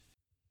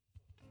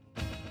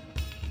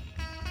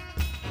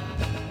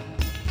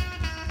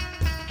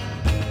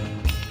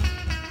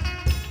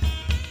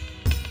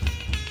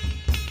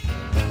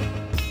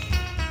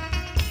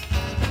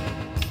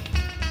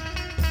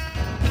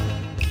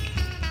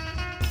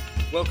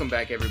Welcome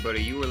back,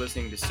 everybody. You are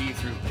listening to See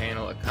Through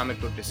Panel, a comic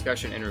book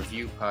discussion and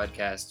review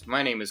podcast.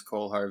 My name is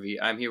Cole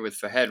Harvey. I'm here with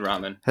Fahed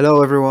Rahman.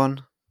 Hello,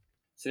 everyone.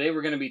 Today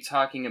we're going to be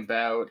talking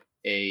about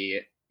a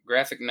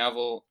graphic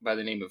novel by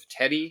the name of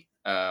Teddy,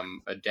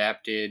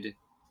 adapted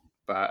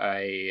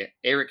by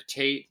Eric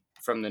Tate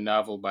from the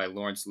novel by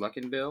Lawrence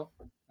Luckinbill.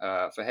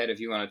 Fahed, if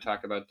you want to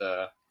talk about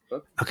the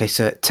book. Okay,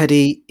 so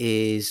Teddy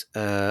is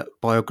a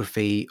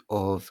biography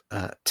of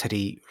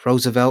Teddy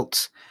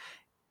Roosevelt.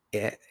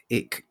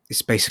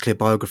 It's basically a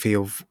biography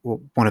of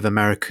one of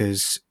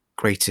America's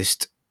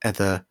greatest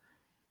ever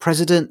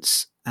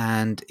presidents,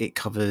 and it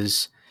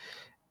covers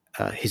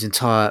his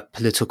entire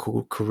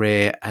political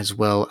career as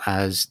well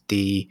as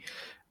the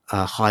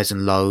highs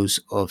and lows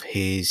of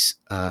his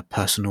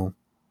personal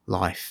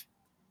life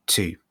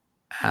too.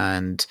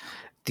 And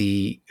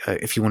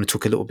if you want to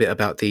talk a little bit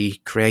about the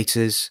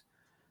creators,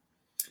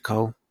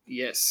 Cole.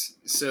 Yes.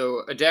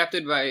 So,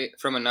 adapted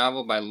from a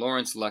novel by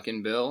Lawrence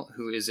Luckinbill,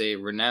 who is a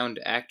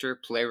renowned actor,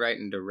 playwright,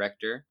 and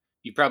director.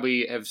 You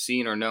probably have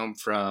seen or know him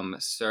from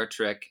Star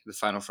Trek: The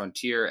Final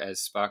Frontier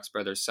as Spock's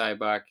brother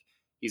Sybok.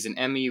 He's an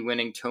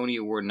Emmy-winning, Tony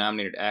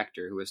Award-nominated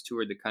actor who has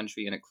toured the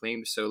country in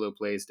acclaimed solo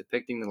plays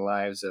depicting the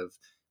lives of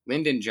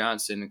Lyndon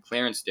Johnson,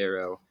 Clarence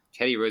Darrow,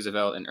 Teddy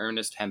Roosevelt, and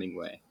Ernest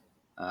Hemingway.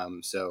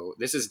 So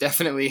this is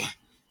definitely...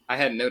 I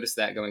hadn't noticed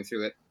that going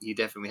through it. He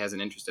definitely has an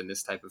interest in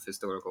this type of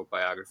historical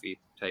biography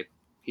type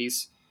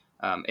piece.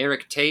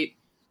 Eric Tate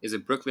is a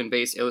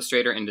Brooklyn-based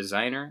illustrator and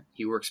designer.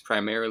 He works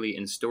primarily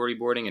in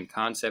storyboarding and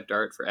concept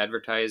art for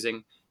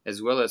advertising,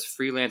 as well as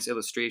freelance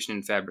illustration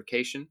and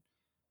fabrication.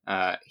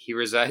 He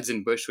resides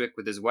in Bushwick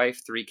with his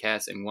wife, 3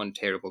 cats, and 1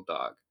 terrible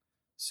dog.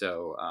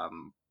 So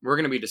we're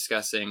going to be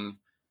discussing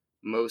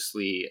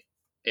mostly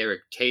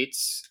Eric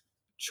Tate's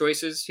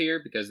choices here,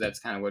 because that's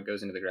kind of what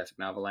goes into the graphic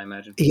novel, I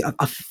imagine. Yeah,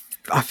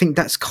 I think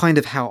that's kind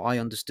of how I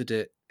understood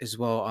it as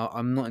well.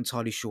 I'm not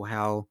entirely sure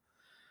how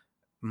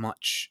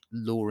much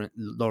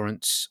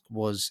Lawrence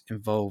was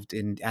involved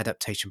in the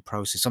adaptation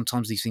process.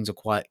 Sometimes these things are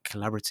quite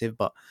collaborative,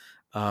 but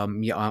I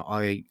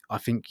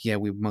think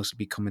we'll mostly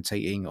be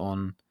commentating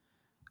on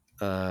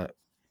the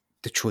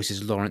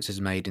choices Lawrence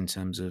has made in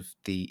terms of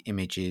the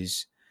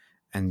images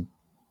and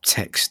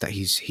text that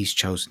he's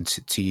chosen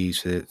to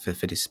use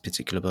for this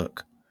particular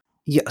book.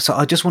 Yeah, so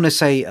I just want to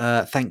say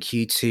thank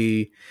you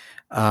to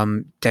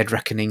Dead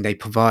Reckoning. They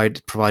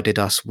provided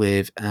us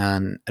with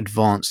an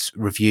advanced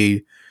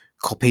review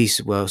copy,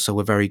 so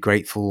we're very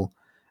grateful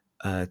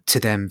to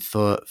them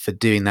for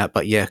doing that.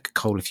 But yeah,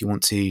 Cole, if you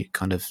want to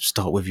kind of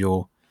start with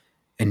your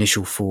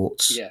initial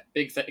thoughts. Yeah,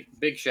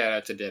 big shout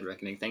out to Dead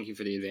Reckoning. Thank you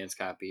for the advanced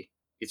copy.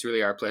 It's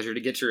really our pleasure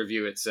to get to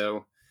review it.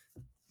 So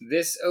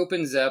this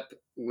opens up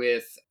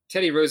with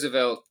Teddy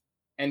Roosevelt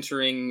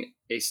entering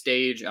a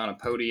stage on a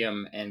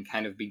podium and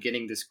kind of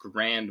beginning this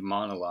grand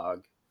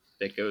monologue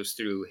that goes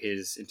through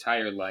his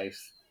entire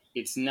life.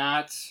 It's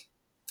not...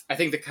 I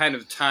think the kind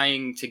of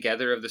tying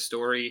together of the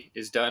story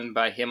is done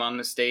by him on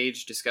the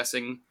stage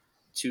discussing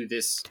to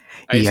this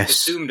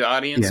assumed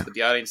audience, Yeah. but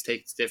the audience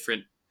takes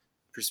different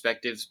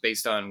perspectives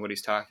based on what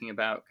he's talking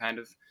about, kind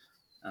of.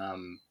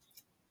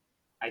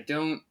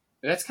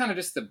 That's kind of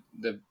just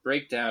the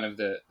breakdown of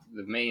the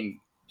main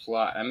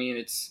plot. I mean,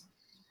 it's...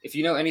 If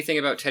you know anything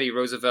about Teddy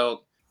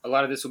Roosevelt, a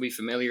lot of this will be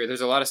familiar.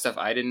 There's a lot of stuff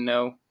I didn't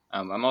know.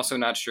 I'm also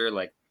not sure,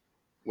 like,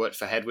 what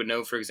Fahed would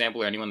know, for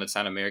example, or anyone that's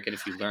not American,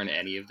 if you learn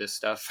any of this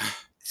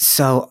stuff.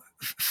 So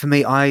for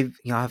me, I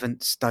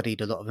haven't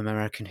studied a lot of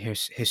American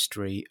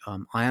history.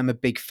 I am a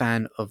big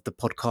fan of the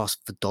podcast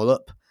The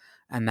Dollop,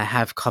 and they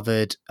have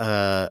covered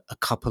a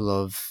couple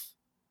of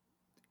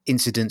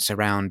incidents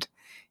around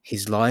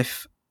his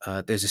life.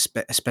 There's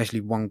especially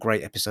one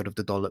great episode of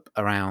The Dollop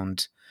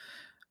around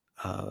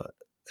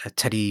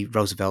Teddy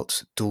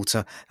Roosevelt's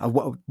daughter.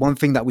 One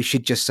thing that we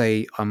should just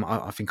say,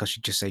 I think I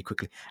should just say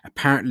quickly.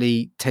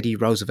 Apparently, Teddy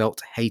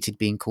Roosevelt hated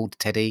being called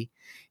Teddy.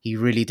 He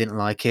really didn't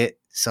like it.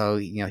 So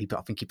I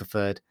think he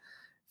preferred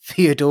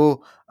Theodore.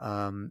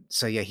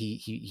 So yeah,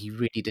 he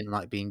really didn't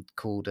like being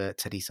called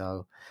Teddy.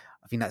 So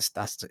I think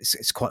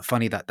it's quite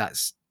funny that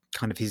that's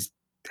kind of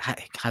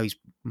how he's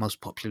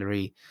most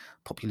popularly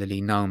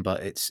known,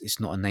 but it's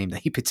not a name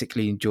that he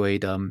particularly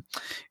enjoyed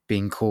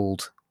being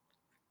called.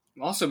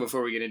 Also,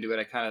 before we get into it,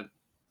 I kind of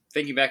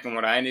thinking back on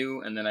what I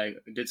knew, and then I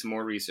did some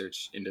more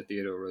research into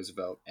Theodore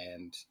Roosevelt,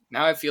 and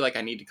now I feel like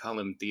I need to call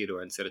him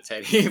Theodore instead of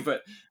Teddy.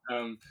 But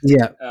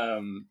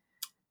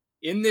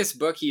in this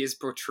book, he is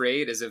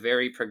portrayed as a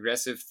very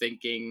progressive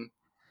thinking,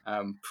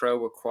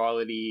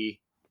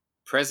 pro-equality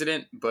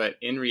president, but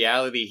in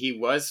reality, he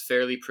was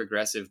fairly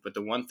progressive. But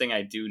the one thing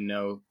I do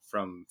know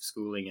from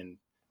schooling and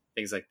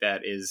things like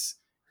that is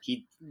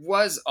he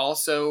was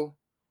also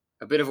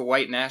a bit of a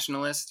white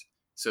nationalist.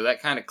 So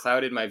that kind of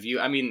clouded my view.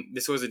 I mean,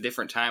 this was a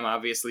different time,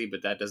 obviously,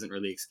 but that doesn't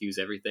really excuse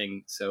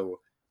everything. So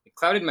it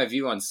clouded my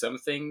view on some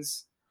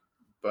things,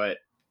 but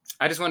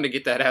I just wanted to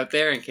get that out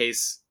there in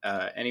case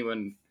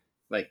anyone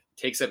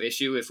takes up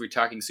issue if we're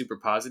talking super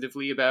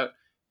positively about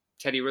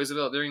Teddy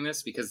Roosevelt during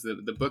this, because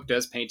the book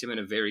does paint him in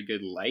a very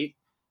good light.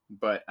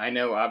 But I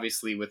know,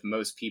 obviously, with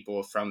most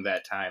people from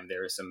that time,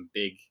 there are some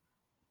big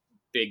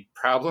big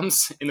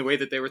problems in the way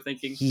that they were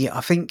thinking. Yeah,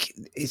 I think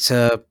it's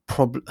a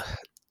problem.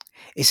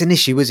 It's an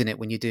issue, isn't it,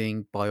 when you're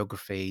doing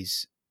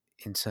biographies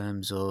in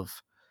terms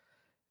of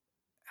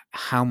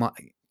how much,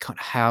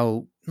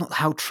 how not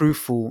how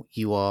truthful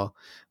you are,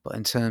 but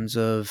in terms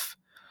of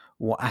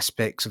what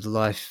aspects of the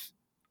life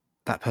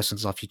that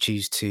person's life you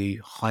choose to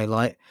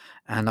highlight.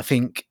 And I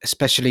think,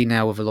 especially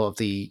now with a lot of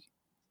the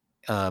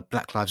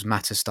Black Lives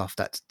Matter stuff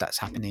that's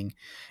happening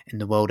in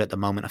the world at the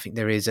moment, I think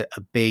there is a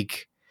big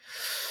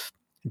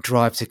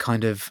drive to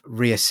kind of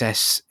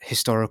reassess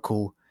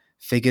historical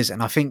figures,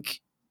 and I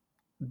think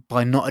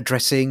by not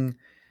addressing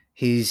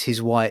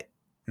his white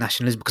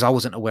nationalism, because I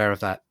wasn't aware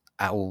of that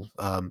at all.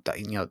 That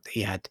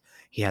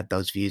he had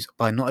those views.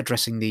 By not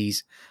addressing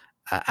these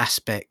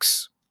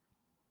aspects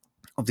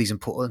of these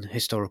important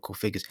historical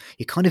figures,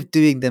 you're kind of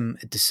doing them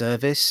a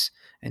disservice,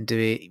 and do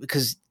it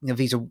because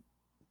these are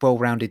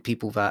well-rounded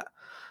people that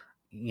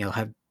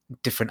have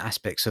different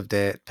aspects of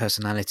their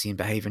personality and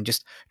behavior, and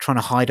just trying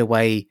to hide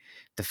away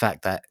the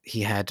fact that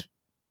he had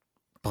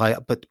by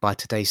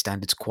today's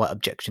standards quite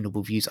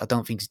objectionable views. I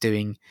don't think it's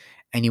doing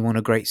anyone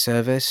a great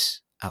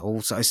service at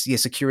all. So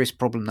it's a curious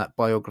problem that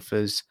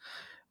biographers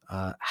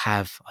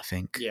have, I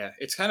think. Yeah,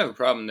 it's kind of a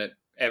problem that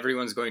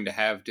everyone's going to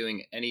have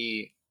doing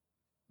any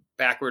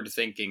backward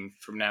thinking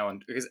from now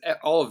on, because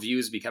all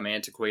views become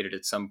antiquated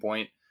at some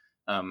point.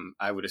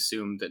 I would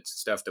assume that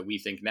stuff that we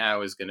think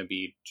now is going to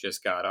be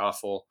just god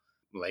awful.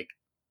 Like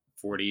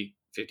 40,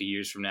 50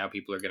 years from now,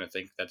 people are going to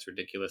think that's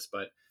ridiculous.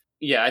 But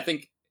yeah, I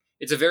think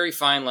it's a very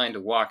fine line to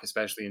walk,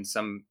 especially in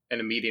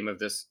a medium of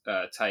this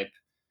type,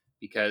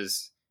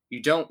 because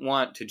you don't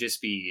want to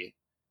just be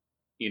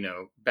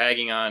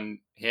bagging on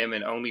him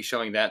and only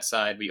showing that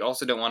side, but you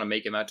also don't want to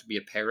make him out to be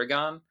a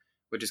paragon,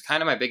 which is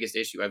kind of my biggest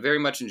issue. I very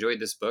much enjoyed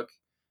this book,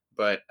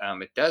 but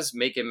it does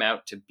make him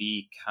out to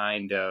be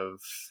kind of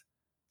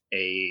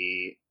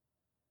a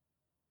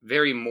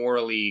very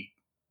morally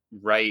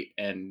right,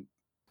 and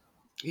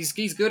he's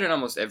good in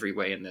almost every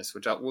way in this,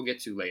 which we'll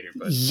get to later.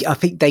 But Yeah, I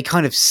think they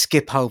kind of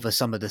skip over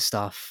some of the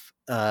stuff.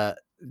 I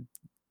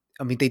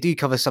mean, they do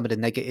cover some of the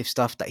negative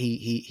stuff that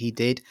he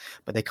did,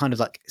 but they kind of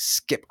like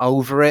skip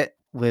over it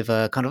with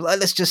a kind of like,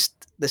 let's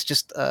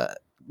just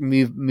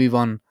move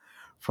on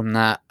from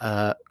that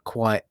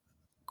quite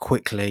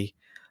quickly,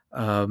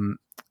 um,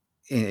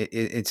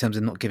 in terms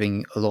of not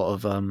giving a lot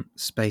of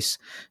space.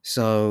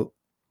 So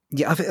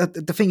yeah, I think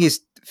the thing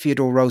is,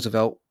 Theodore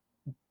Roosevelt,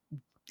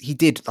 he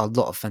did a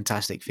lot of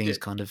fantastic he things.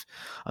 did. Kind of,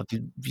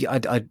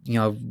 I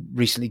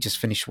recently just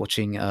finished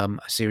watching a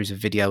series of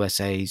video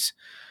essays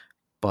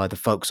by the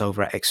folks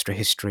over at Extra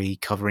History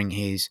covering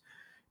his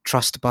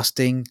trust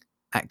busting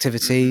Mm-hmm.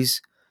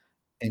 activities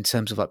in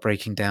terms of like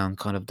breaking down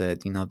kind of the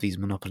these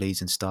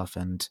monopolies and stuff.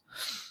 And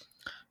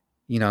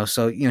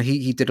so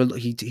he did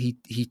he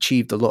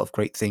achieved a lot of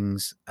great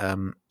things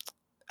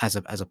as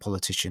a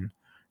politician,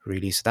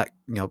 really. So that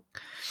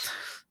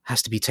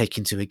has to be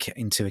taken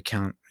into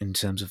account in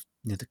terms of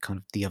the kind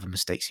of the other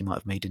mistakes he might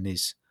have made in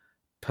his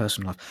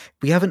personal life.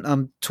 We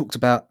haven't talked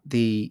about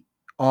the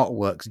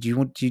artwork. Do you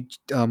want to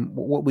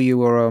what were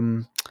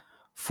your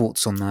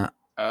thoughts on that?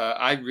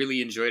 I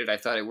really enjoyed it. I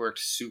thought it worked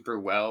super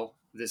well,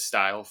 this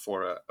style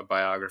for a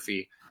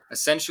biography.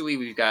 Essentially,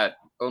 we've got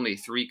only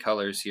three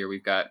colors here.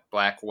 We've got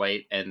black,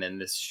 white, and then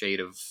this shade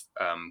of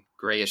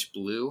grayish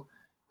blue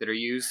that are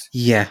used.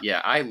 Yeah.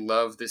 Yeah, I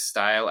love this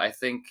style. I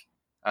think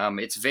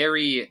it's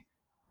very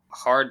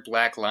hard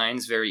black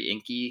lines, very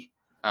inky.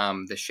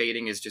 The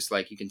shading is just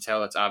like, you can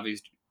tell it's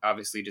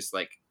obviously just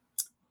like,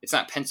 it's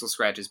not pencil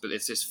scratches, but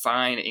it's just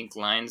fine ink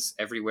lines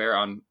everywhere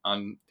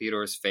on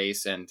Theodore's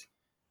face. And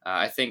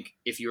I think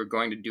if you were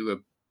going to do a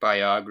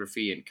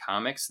biography in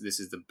comics, this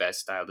is the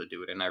best style to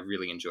do it, and I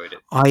really enjoyed it.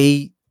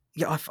 I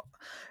yeah,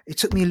 it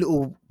took me a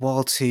little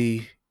while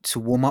to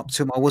warm up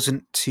to him. I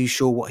wasn't too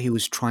sure what he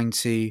was trying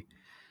to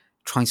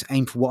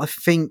aim for. What I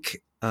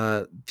think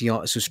the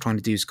artist was trying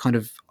to do is kind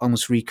of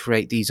almost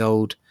recreate these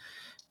old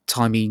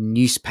timey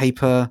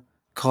newspaper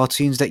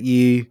cartoons that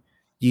you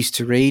used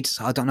to read.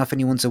 So I don't know if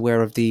anyone's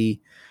aware of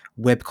the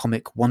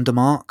webcomic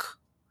Wondermark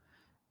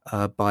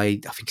by,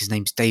 I think his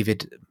name's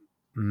David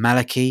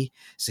Maliki.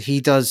 So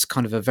he does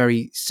kind of a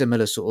very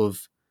similar sort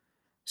of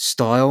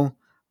style.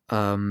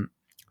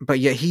 But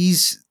yeah,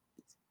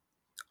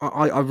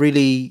 I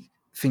really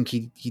think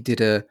he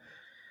did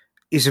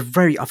is a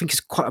very, I think it's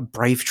quite a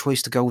brave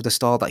choice to go with the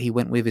style that he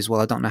went with as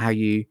well. I don't know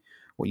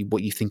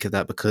what you think of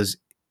that, because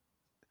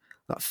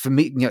like, for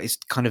me, it's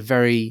kind of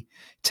very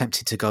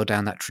tempted to go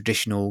down that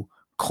traditional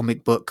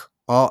comic book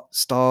art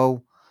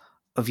style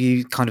of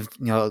you. Kind of,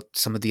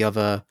 some of the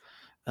other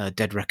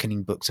Dead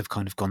Reckoning books have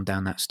kind of gone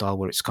down that style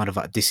where it's kind of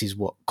like, this is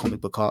what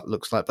comic book art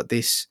looks like. But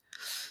this,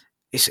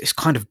 it's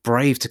kind of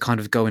brave to kind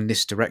of go in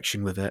this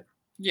direction with it.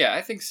 Yeah,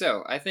 I think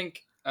so. I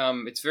think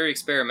it's very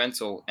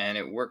experimental and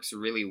it works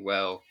really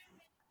well.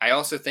 I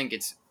also think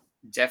it's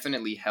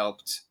definitely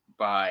helped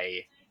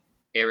by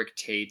Eric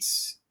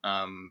Tate's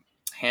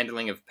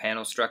handling of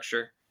panel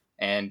structure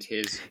and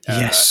his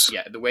Yes.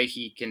 yeah, the way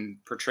he can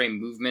portray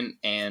movement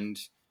and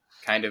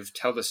kind of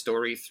tell the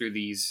story through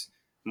these.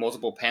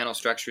 multiple panel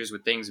structures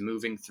with things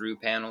moving through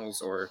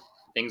panels or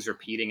things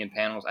repeating in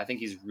panels. I think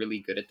he's really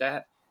good at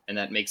that, and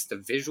that makes the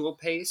visual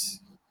pace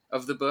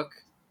of the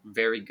book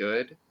very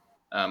good.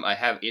 I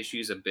have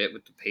issues a bit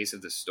with the pace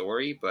of the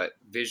story, but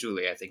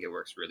visually, I think it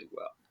works really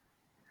well.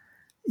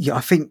 Yeah,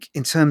 I think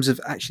in terms of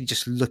actually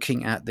just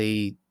looking at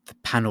the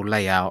panel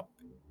layout,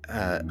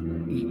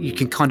 you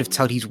can kind of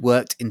tell he's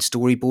worked in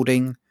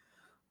storyboarding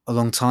a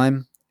long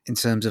time. In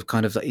terms of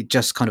kind of it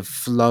just kind of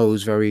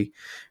flows very,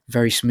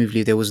 very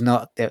smoothly. There was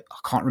not there,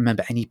 I can't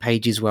remember any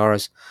pages where I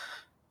was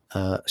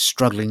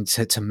struggling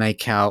to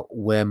make out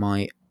where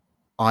my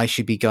eye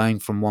should be going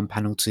from one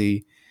panel to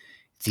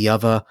the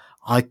other.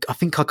 I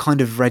think I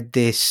kind of read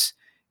this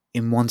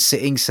in one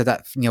sitting, so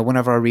that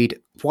whenever I read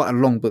quite a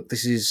long book,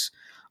 this is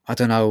I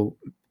don't know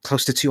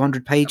close to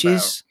 200 About,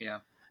 pages. yeah.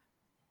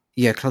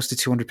 Yeah, close to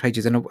 200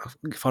 pages. And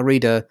if I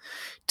read a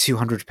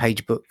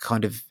 200-page book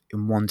kind of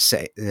in one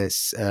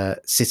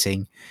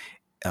sitting,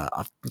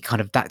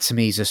 kind of that to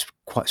me is a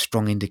quite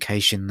strong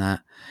indication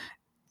that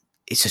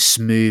it's a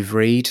smooth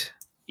read.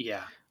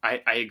 Yeah, I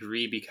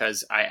agree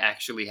because I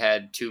actually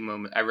had two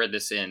moments. I read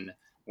this in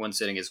one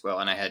sitting as well,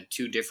 and I had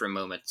two different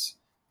moments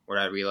where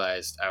I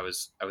realized I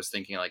was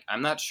thinking like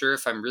I'm not sure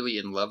if I'm really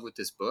in love with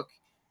this book,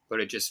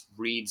 but it just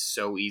reads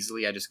so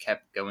easily. I just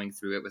kept going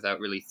through it without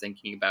really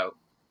thinking about.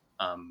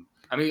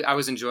 I mean, I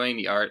was enjoying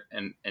the art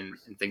and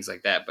things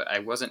like that, but I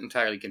wasn't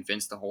entirely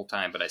convinced the whole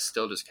time. But I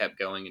still just kept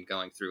going and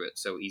going through it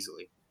so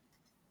easily.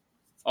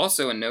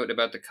 Also, a note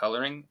about the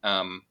coloring.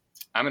 I'm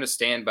going to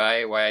stand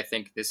by why I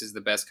think this is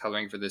the best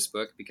coloring for this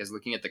book because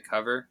looking at the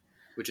cover,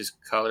 which is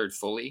colored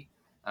fully,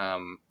 I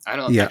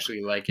don't Yeah,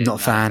 actually like it. not a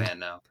Not a fan. fan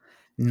now.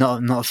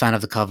 Not a fan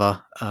of the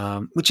cover,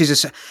 which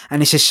is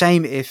and it's a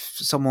shame if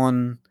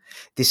someone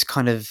this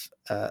kind of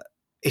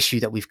issue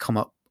that we've come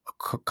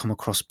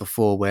across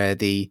before, where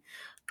the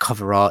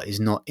cover art is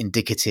not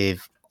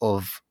indicative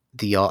of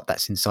the art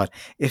that's inside.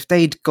 If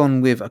they'd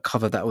gone with a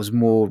cover that was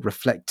more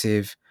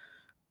reflective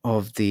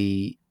of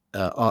the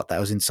art that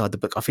was inside the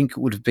book, I think it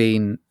would have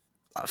been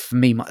for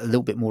me a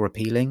little bit more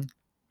appealing.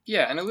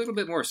 Yeah, and a little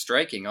bit more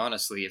striking,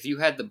 honestly. If you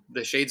had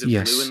the shades of blue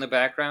in Yes. the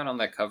background on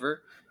that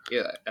cover,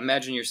 yeah,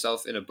 imagine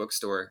yourself in a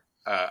bookstore.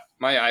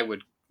 My eye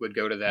would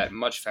go to that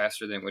much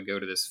faster than it would go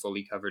to this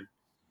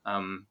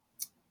um,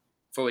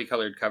 fully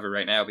colored cover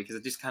right now because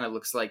it just kind of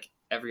looks like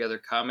every other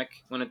comic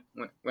when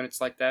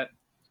it's like that.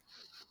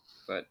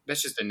 But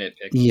that's just a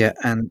nitpick. Yeah,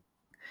 and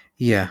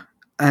yeah,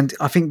 and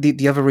I think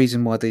the other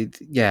reason why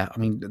yeah, I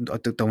mean, I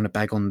don't want to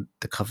bag on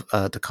the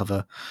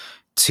cover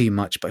too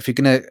much, but if you're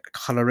gonna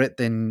color it,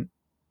 then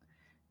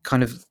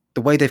kind of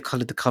the way they've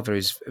colored the cover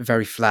is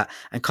very flat,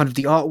 and kind of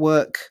the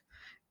artwork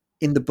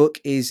in the book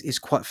is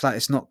quite flat.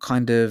 It's not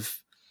kind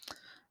of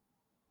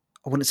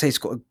I wouldn't say it's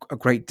got a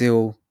great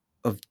deal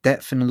of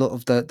depth in a lot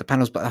of the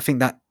panels, but I think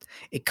that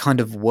it kind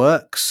of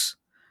works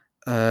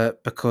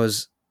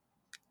because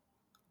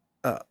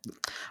uh,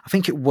 I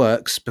think it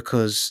works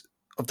because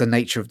of the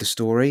nature of the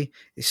story.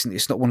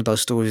 It's not one of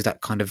those stories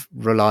that kind of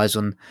relies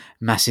on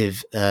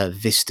massive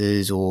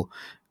vistas or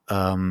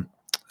um,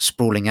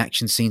 sprawling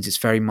action scenes. It's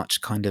very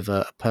much kind of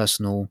a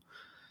personal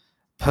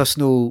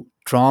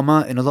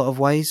drama in a lot of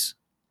ways.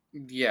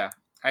 Yeah,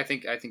 I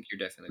think you're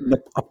definitely No,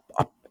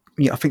 right.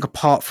 yeah, I think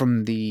apart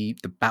from the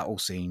battle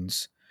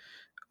scenes,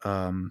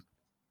 um,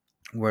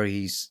 where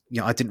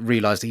I didn't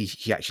realize that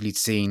he actually had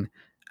seen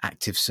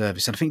active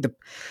service, and I think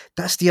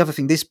that's the other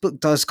thing. This book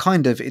does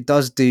it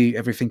does do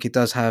everything. It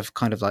does have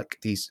kind of like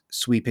these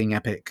sweeping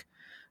epic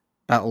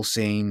battle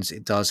scenes.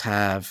 It does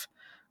have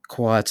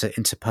quieter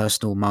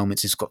interpersonal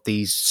moments. It's got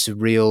these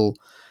surreal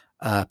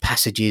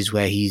passages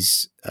where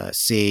he's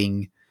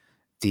seeing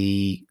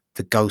the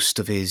ghost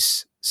of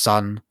his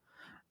son.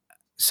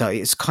 So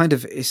it's kind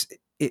of it's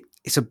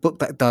a book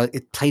that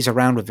it plays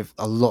around with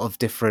a lot of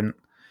different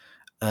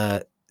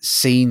uh,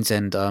 scenes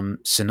and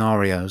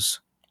scenarios.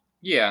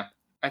 Yeah,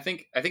 I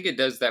think it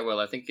does that well.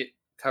 I think it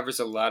covers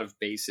a lot of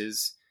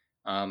bases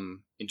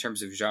in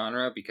terms of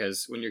genre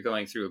because when you're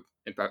going through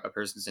a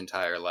person's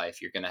entire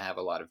life, you're going to have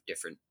a lot of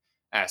different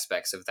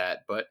aspects of that.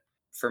 But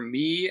for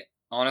me,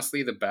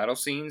 honestly, the battle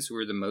scenes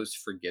were the most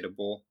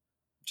forgettable,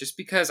 just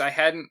because I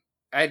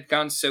had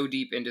gone so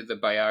deep into the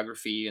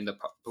biography and the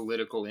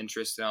political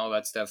interest and all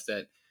that stuff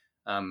that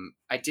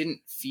I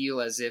didn't feel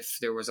as if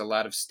there was a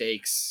lot of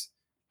stakes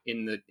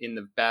in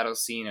the battle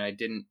scene, and I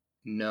didn't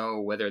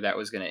know whether that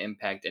was going to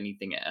impact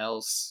anything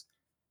else.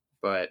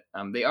 But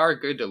they are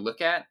good to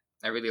look at.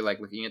 I really like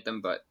looking at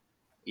them, but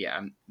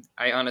yeah,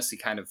 I honestly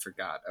kind of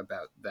forgot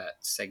about that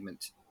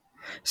segment.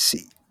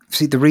 See,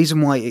 see, the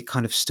reason why it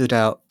kind of stood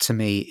out to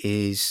me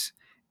is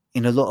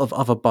in a lot of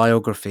other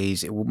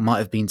biographies, it might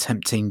have been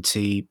tempting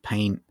to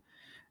paint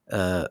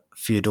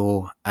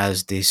Fyodor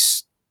as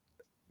this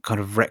kind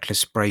of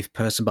reckless, brave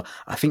person, but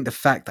I think the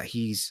fact that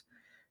he's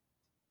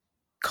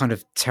kind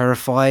of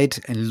terrified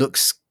and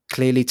looks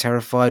clearly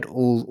terrified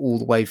all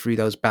the way through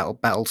those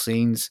battle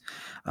scenes.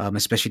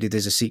 Especially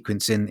there's a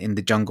sequence in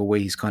the jungle where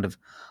he's kind of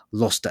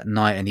lost at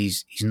night and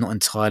he's not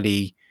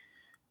entirely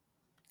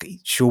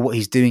sure what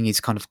he's doing.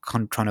 He's kind of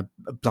trying to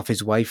bluff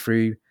his way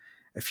through.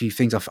 a few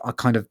things. I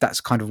kind of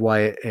that's kind of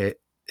why it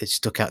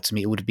stuck out to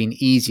me. It would have been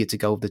easier to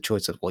go with the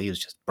choice of, well, he was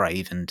just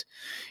brave and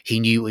he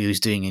knew what he was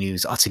doing and he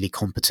was utterly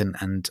competent.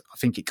 And I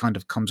think it kind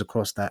of comes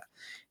across that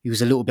he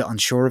was a little bit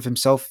unsure of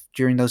himself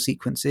during those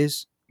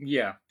sequences.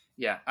 Yeah,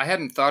 yeah. I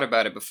hadn't thought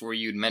about it before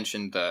you'd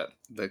mentioned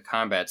the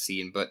combat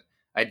scene, but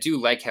I do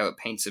like how it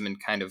paints him in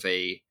kind of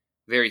a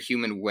very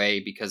human way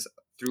because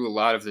through a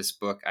lot of this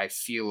book, I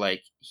feel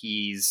like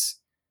he's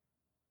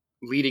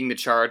leading the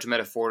charge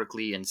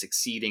metaphorically and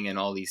succeeding in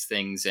all these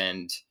things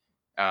and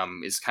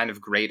is kind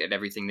of great at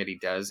everything that he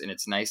does. And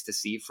it's nice to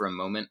see for a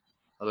moment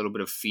a little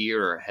bit of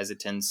fear or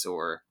hesitance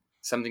or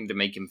something to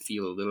make him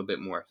feel a little bit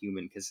more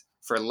human. Because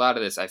for a lot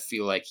of this, I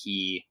feel like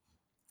he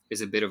is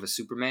a bit of a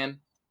Superman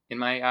in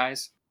my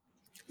eyes.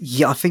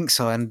 Yeah, I think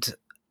so. And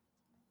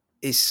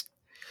it's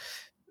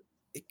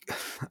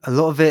a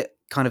lot of it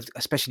kind of,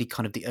 especially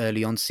kind of the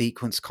early on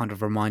sequence, kind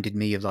of reminded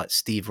me of like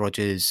Steve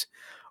Rogers'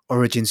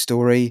 origin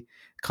story,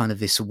 kind of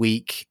this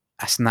weak,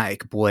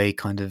 asthmatic boy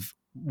kind of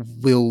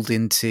willed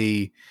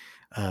into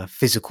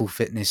physical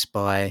fitness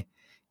by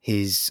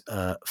his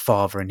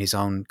father and his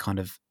own kind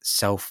of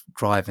self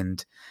drive,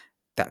 and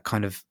that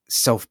kind of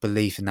self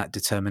belief and that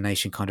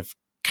determination kind of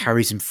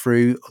carries him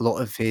through a lot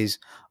of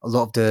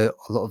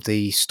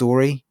the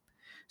story.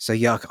 So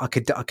yeah, I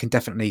can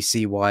definitely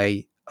see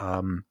why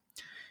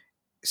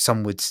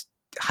some would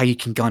how you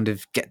can kind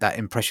of get that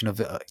impression of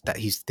that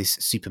he's this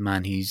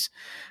Superman who's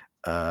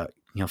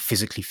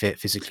physically fit,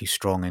 physically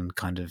strong, and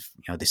kind of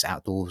this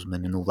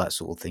outdoorsman and all that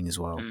sort of thing as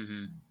well.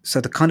 Mm-hmm.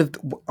 So the kind of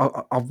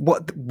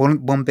what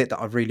one bit that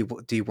I really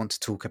do want to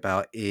talk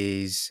about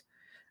is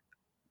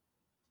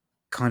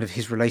kind of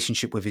his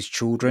relationship with his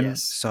children.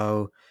 Yes.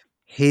 So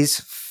his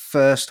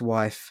first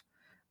wife,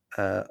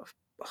 I've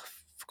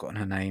forgotten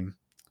her name.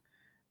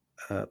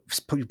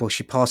 Well,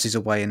 she passes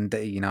away, and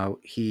they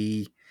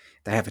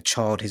have a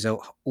child. His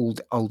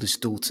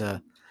oldest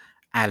daughter,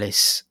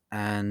 Alice,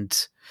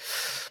 and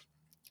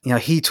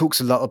he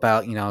talks a lot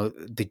about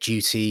the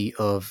duty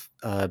of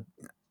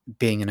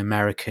being an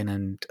American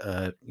and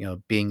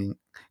being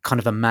kind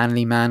of a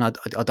manly man. I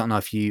don't know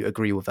if you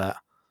agree with that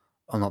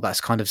or not.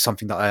 That's kind of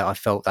something that I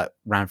felt that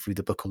ran through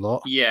the book a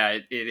lot. Yeah,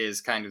 it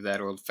is kind of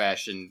that old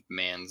fashioned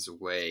man's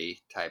way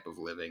type of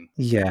living.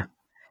 Yeah.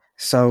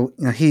 So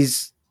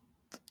his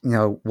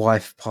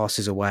wife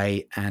passes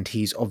away, and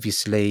he's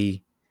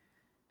obviously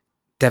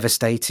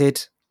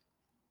devastated,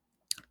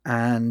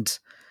 and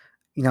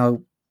you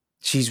know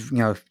she's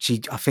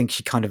she I think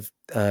she kind of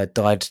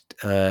died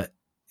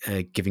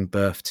giving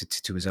birth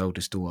to his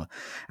eldest daughter,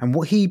 and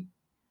what he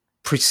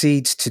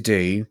proceeds to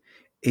do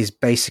is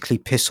basically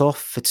piss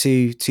off for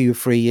 2 or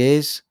 3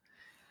 years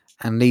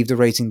and leave the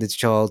raising the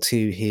child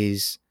to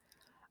his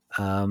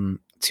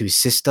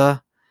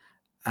sister.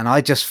 And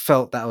I just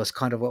felt that was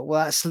kind of well,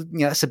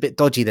 that's a bit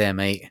dodgy there,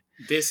 mate.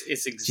 This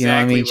is Do you know what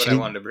I exactly mean? what I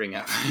wanted to bring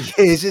up.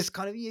 Yeah, it's just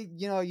kind of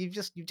you've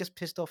just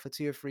pissed off for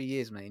 2 or 3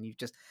 years, mate. And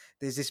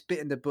there's this bit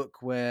in the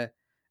book where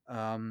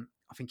I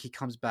think he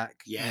comes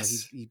back.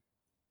 Yes. He's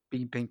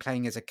been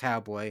playing as a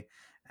cowboy,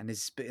 and there's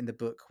this bit in the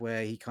book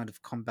where he kind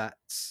of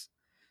combats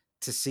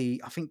to see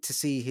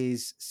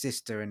his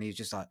sister, and he's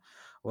just like,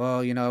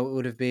 well, it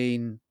would have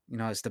been,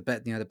 it's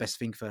the best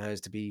thing for her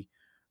is to be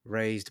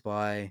raised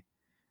by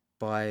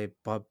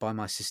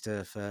my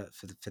sister for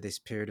this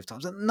period of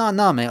time. So,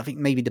 no, mate. I think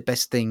maybe the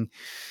best thing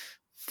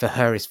for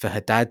her is for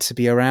her dad to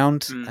be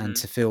around and Mm-hmm.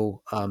 to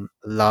feel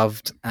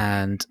loved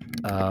and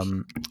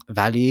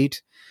valued.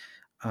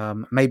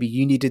 Maybe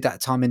you needed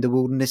that time in the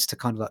wilderness to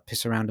kind of like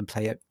piss around and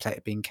play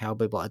it being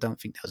cowboy, but I don't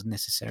think that was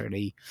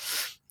necessarily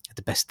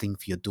the best thing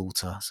for your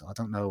daughter. So I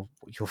don't know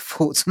what your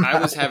thoughts on I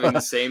that was having the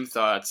were. same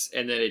thoughts,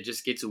 and then it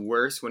just gets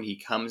worse when he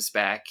comes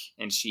back,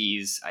 and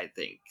she's, I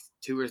think,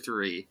 2 or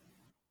 3,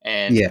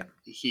 and Yeah,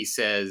 he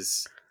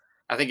says,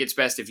 "I think it's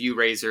best if you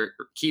raise her,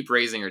 keep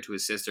raising her," to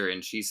his sister,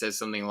 and she says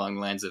something along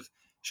the lines of,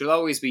 "She'll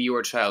always be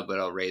your child, but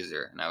I'll raise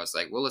her." And I was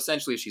like, "Well,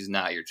 essentially, she's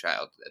not your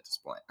child at this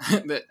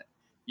point. But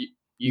you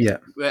yeah,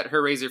 let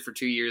her raise her for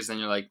 2 years, then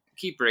you're like,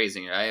 keep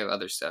raising her. I have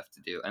other stuff to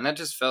do." And that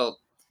just felt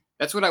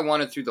that's what I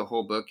wanted through the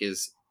whole book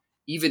is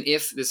even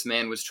if this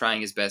man was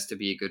trying his best to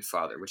be a good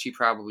father, which he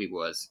probably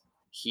was,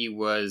 he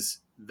was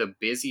the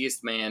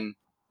busiest man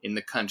in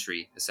the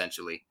country,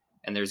 essentially.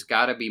 And there's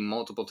got to be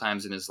multiple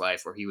times in his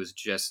life where he was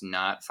just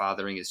not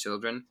fathering his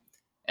children.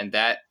 And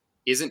that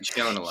isn't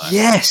shown a lot.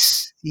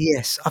 yes.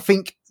 I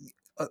think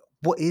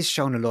what is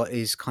shown a lot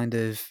is kind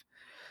of,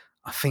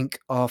 I think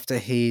after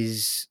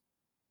his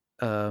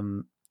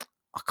um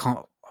I can't.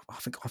 I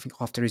think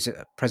after his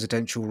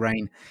presidential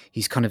reign,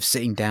 he's kind of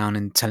sitting down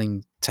and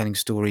telling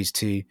stories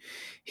to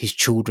his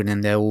children,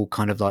 and they're all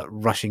kind of like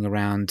rushing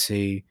around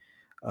to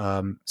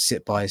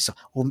sit by his.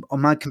 Or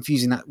am I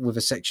confusing that with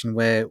a section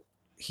where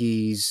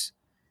he's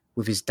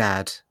with his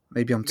dad?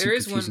 Maybe I'm too There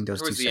is confusing one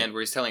those two towards the sections. end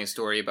where he's telling a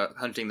story about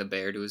hunting the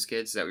bear to his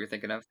kids. Is that what you're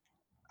thinking of?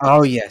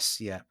 Oh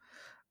yes, yeah,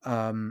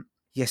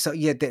 yeah. So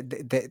yeah,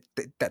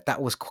 that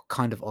was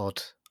kind of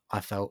odd. I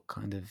felt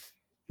kind of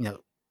you know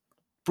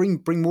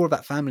bring more of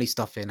that family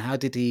stuff in. How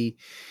did he?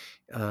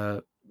 Uh,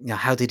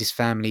 how did his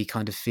family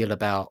kind of feel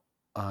about?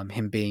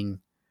 him being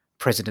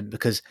president,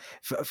 because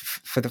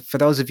for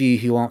those of you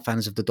who aren't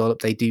fans of the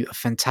Dollop, they do a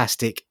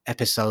fantastic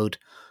episode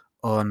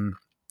on,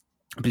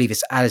 I believe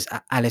it's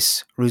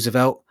Alice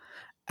Roosevelt,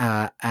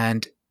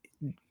 and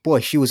boy,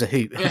 she was a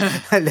hoot.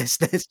 Let's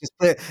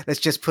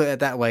just put it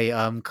that way.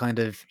 Kind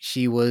of,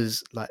 she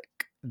was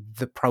like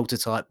the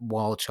prototype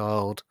wild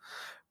child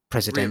Really?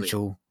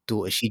 presidential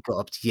daughter. She got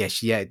up to,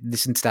 yeah.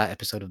 Listen to that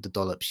episode of the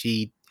Dollop.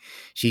 She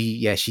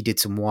did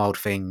some wild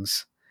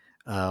things.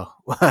 Uh,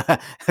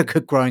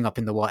 growing up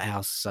in the White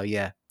House. So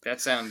yeah,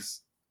 That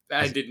sounds.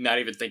 I did not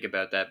even think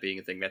about that being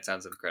a thing. That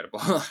sounds incredible.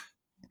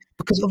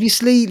 because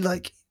obviously,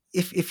 like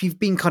if you've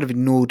been kind of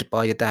ignored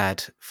by your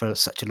dad for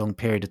such a long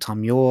period of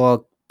time,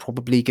 you're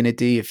probably going to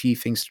do a few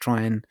things to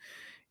try and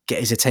get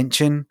his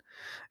attention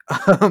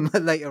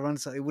later on.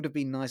 So it would have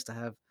been nice to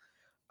have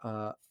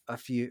a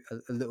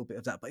little bit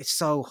of that, but it's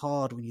so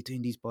hard when you're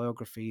doing these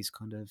biographies.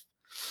 Kind of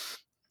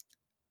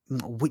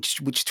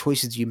which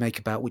choices do you make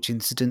about which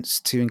incidents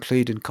to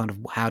include, and kind of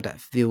how that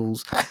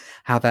feels,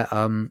 how that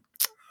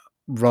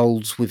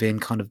rolls within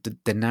kind of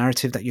the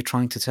narrative that you're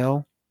trying to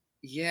tell.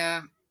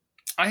 Yeah,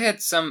 I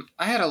had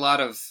a lot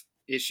of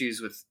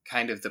issues with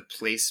kind of the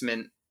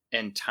placement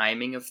and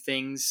timing of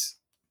things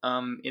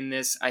in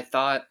this. I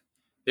thought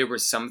there were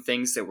some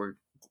things that were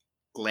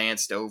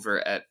glanced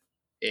over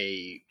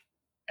a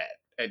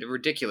at a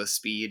ridiculous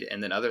speed,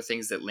 and then other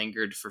things that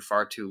lingered for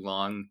far too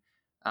long.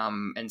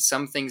 And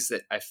some things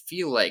that I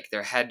feel like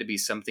there had to be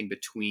something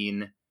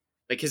between,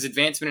 like his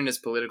advancement in his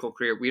political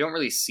career. We don't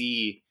really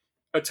see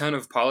a ton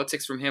of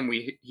politics from him.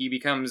 He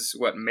becomes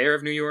what, mayor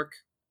of New York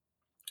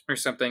or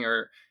something,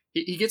 or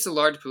he gets a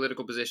large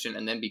political position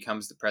and then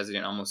becomes the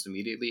president almost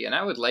immediately. And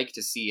I would like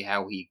to see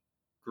how he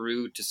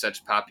grew to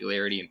such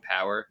popularity and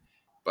power,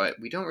 but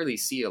we don't really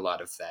see a lot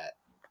of that.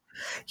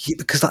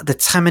 Because like the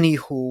Tammany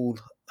Hall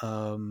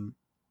um,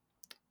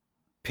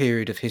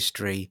 period of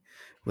history,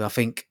 where I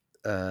think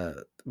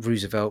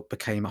Roosevelt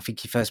became, I think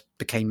he first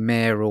became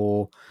mayor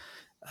or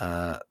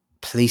uh,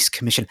 police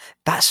commission.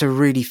 That's a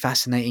really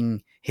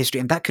fascinating history,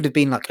 and that could have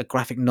been like a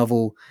graphic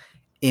novel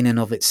in and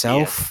of Yes.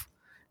 itself.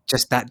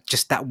 Just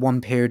that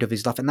one period of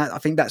his life, and that I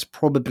think that's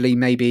probably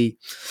maybe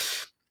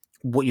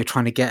what you're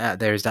trying to get at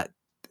there, is that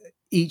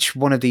each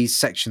one of these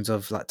sections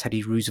of like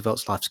Teddy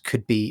Roosevelt's life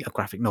could be a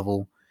graphic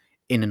novel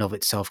in and of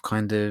itself.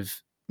 Kind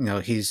of,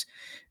 his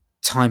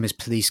time as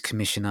police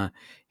commissioner,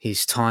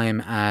 his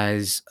time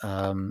as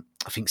I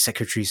think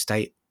Secretary of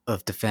State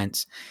of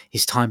Defense,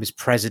 his time as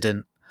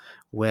president,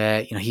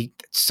 where he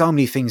did so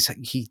many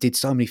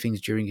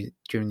things during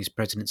his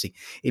presidency.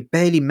 It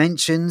barely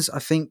mentions, I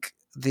think,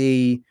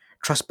 the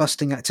trust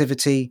busting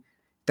activity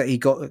that he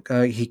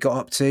got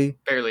up to,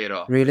 Barely at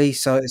all. really.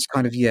 So it's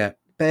kind of, yeah,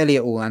 barely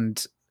at all,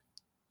 and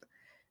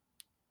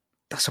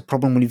that's a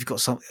problem when you've got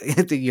some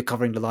you're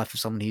covering the life of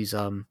someone who's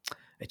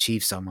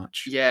achieved so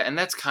much. Yeah, and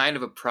that's kind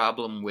of a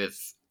problem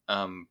with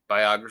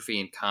biography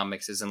in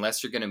comics, is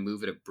unless you're going to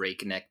move at a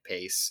breakneck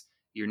pace,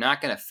 you're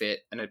not going to fit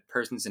a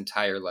person's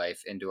entire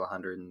life into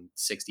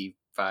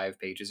 165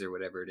 pages or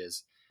whatever it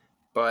is.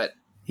 But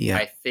Yeah,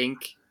 I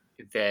think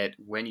that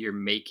when you're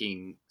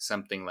making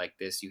something like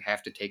this, you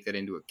have to take that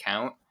into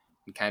account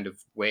and kind of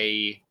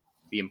weigh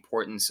the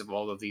importance of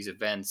all of these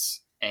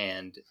events.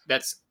 And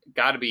that's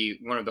got to be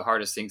one of the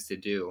hardest things to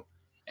do.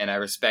 And I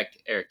respect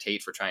Eric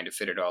Tate for trying to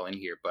fit it all in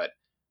here, but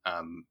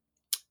um,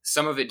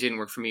 some of it didn't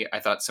work for me. I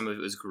thought some of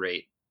it was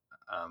great.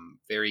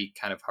 Very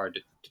kind of hard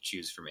to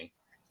choose for me.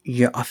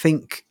 yeah. I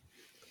think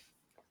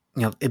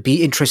it'd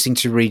be interesting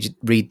to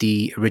read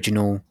the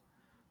original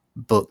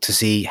book to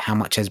see how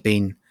much has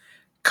been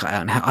cut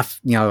out, and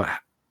how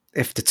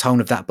if the tone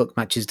of that book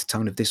matches the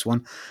tone of this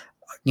one.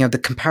 The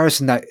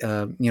comparison that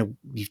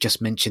you've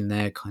just mentioned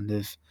there, kind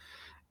of,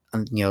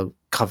 and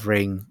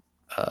covering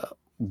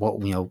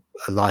what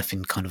a life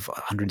in kind of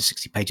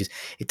 160 pages.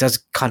 It does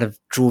kind of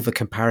draw the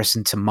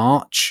comparison to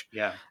March,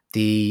 Yeah.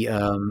 the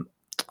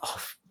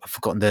I've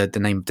forgotten the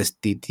name of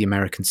the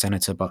American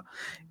senator, but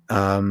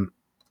um,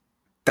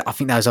 I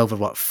think that was over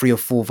what 3 or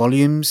 4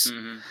 volumes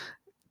Mm-hmm.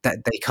 that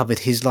they covered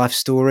his life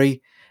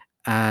story.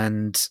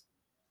 And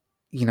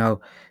you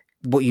know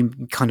what you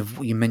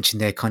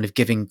mentioned there, kind of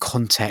giving You're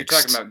talking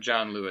context about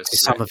John to Lewis,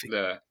 some right? of it.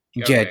 The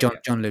Yeah, okay,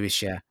 John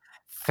Lewis, yeah,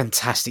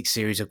 fantastic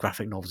series of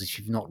graphic novels. If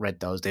you've not read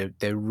those,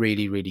 they're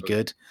really really yeah.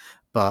 good.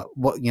 But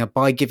what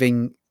by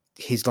giving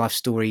his life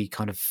story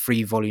kind of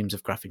 3 volumes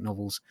of graphic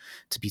novels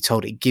to be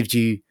told, it gives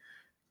you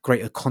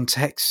greater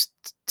context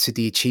to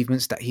the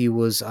achievements that he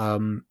was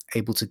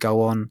able to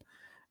go on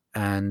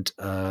and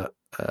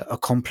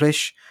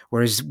accomplish.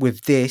 Whereas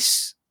with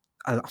this,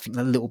 I think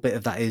a little bit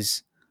of that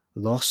is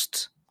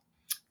lost.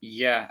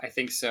 Yeah, I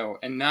think so.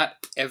 And not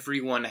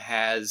everyone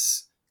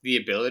has the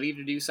ability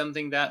to do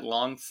something that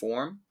long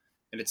form,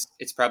 and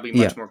it's probably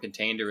Yeah, much more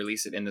contained to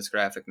release it in this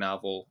graphic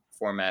novel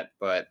format.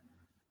 But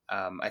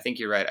I think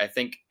you're right. I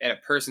think a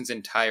person's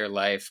entire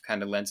life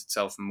kind of lends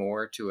itself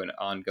more to an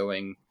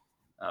ongoing,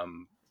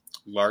 um,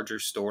 larger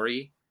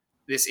story.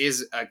 This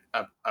is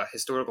a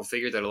historical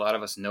figure that a lot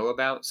of us know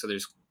about, so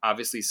there's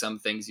obviously some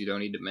things you don't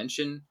need to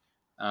mention.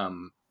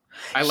 Um,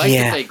 I like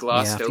that Yeah, they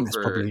yeah, I glossed think that's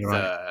over probably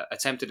right. the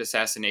attempted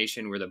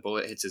assassination where the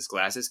bullet hits his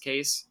glasses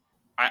case.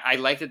 I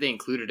like that they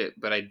included it,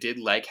 but I did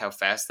like how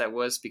fast that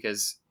was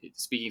because,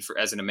 speaking for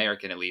as an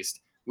American at least,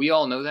 we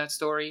all know that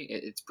story.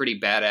 It's pretty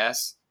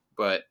badass.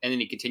 But and then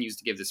he continues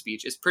to give the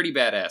speech. It's pretty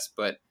badass,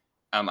 but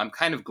I'm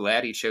kind of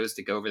glad he chose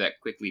to go over that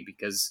quickly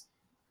because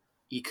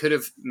he could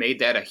have made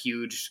that a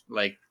huge,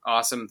 like,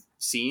 awesome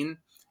scene.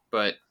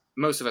 But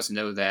most of us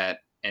know that,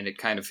 and it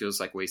kind of feels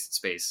like wasted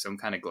space. So I'm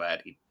kind of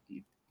glad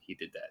he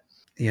did that.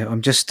 Yeah,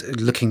 I'm just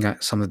looking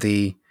at some of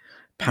the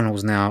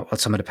panels now, or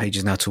some of the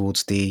pages now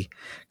towards the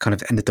kind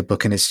of end of the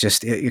book, and it's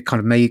just it kind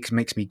of makes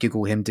me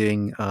giggle him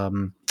doing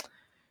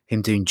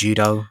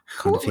judo,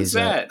 kind of What was his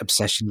that?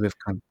 obsession with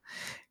kind of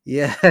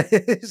yeah,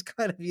 it's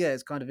kind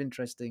of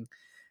interesting.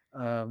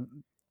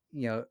 Um,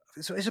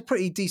 it's a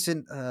pretty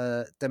decent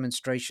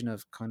demonstration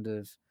of kind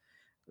of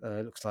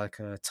looks like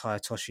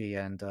Tayatoshi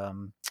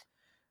and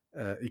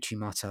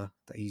Uchimata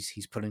that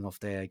he's pulling off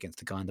there against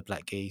the guy in the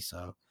black gi.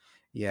 So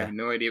I have yeah,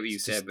 no idea what you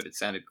it's said, just but it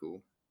sounded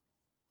cool.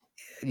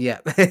 yeah,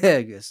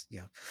 I guess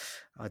yeah.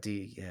 I do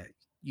yeah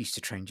used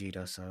to train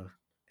judo, so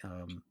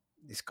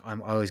I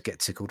always get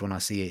tickled when I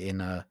see it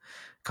in a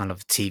kind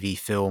of TV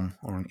film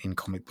or in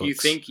comic Do you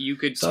books. think you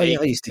could So yeah,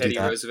 I take used to do Teddy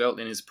that. Roosevelt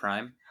in his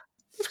prime?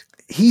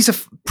 He's a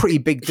pretty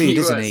big dude, He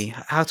isn't was. he?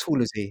 How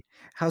tall is he?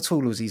 How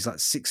tall was he? He's like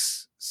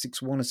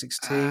 6'1" or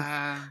 6'2".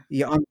 Uh,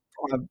 Yeah, I'm.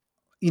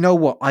 You know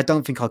what? I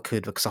don't think I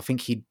could because I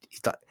think he's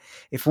like,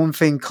 if one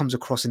thing comes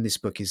across in this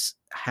book is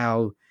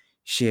how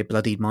sheer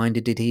bloody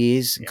minded he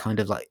is, and yeah. kind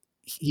of like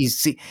he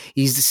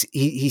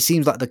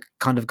seems like the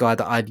kind of guy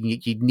that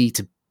you'd need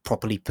to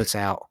properly put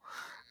out.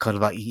 Kind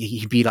of like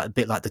he'd be like a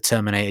bit like the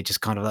Terminator,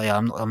 just kind of like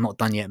I'm not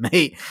done yet,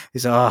 mate.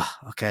 He's like,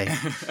 oh, okay,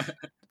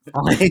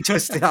 I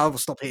just I'll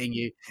stop hitting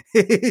you.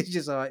 It's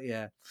just like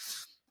yeah.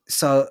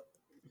 So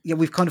yeah,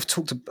 we've kind of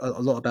talked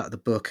a lot about the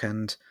book,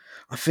 and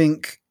I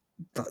think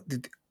that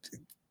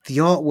the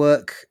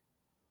artwork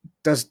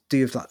does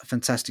do like a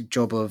fantastic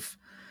job of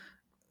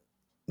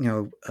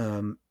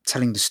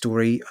telling the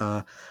story.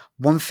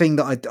 One thing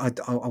that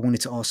I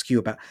wanted to ask you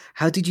about: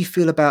 how did you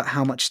feel about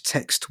how much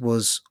text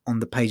was on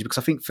the page? Because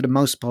I think for the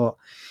most part,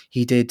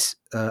 he did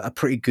a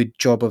pretty good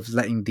job of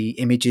letting the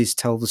images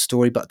tell the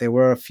story, but there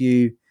were a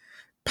few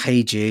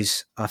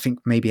pages, I think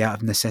maybe out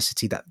of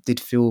necessity, that did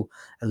feel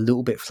a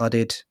little bit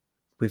flooded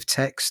with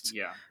text,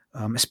 Yeah.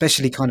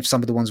 especially kind of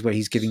some of the ones where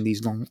he's giving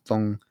these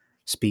long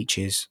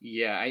speeches.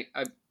 Yeah,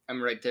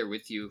 I'm right there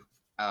with you.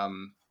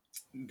 Um,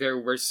 there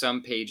were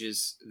some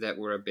pages that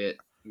were a bit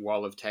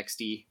wall of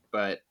texty,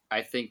 but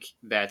I think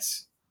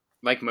that's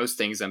like most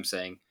things I'm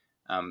saying.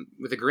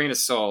 With a grain of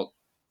salt,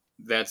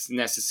 that's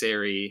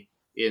necessary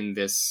in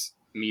this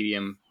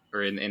medium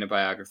or in a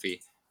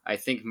biography. I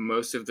think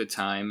most of the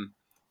time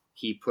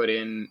he put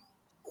in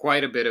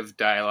quite a bit of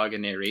dialogue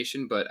and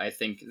narration, but I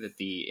think that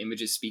the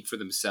images speak for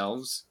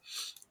themselves.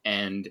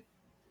 And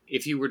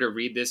if you were to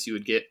read this, you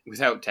would get,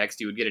 without text,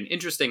 you would get an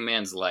interesting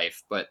man's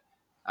life. But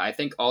I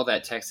think all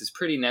that text is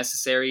pretty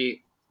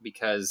necessary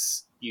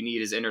because you need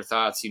his inner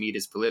thoughts, you need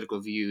his political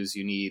views,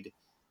 you need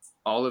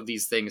all of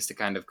these things to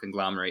kind of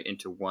conglomerate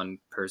into one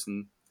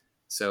person.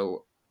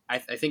 So I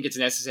think it's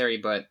necessary,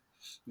 but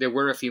there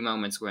were a few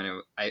moments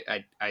when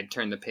I'd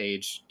turn the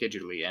page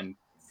digitally and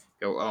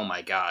go, oh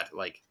my God,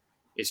 like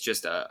it's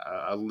just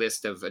a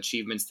list of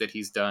achievements that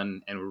he's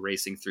done, and we're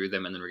racing through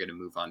them, and then we're going to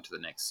move on to the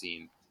next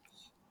scene.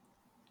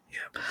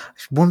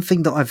 One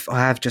thing that I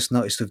have just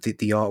noticed with the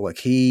artwork,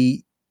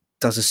 he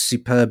does a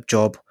superb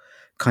job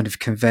kind of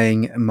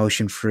conveying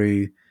emotion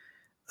through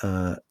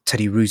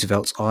Teddy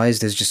Roosevelt's eyes.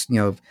 There's just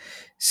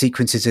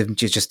sequences of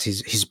just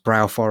his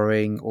brow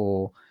furrowing,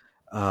 or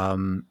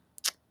um,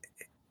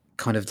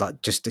 kind of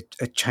like just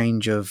a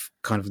change of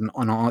kind of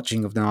an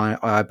arching of the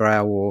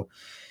eyebrow, or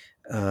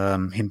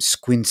him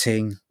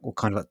squinting, or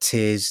kind of like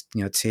tears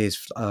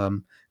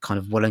kind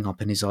of welling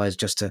up in his eyes,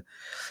 just to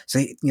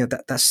say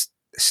that's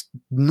it's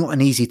not an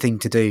easy thing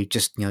to do,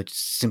 just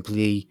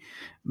simply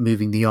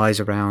moving the eyes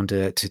around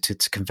to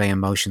convey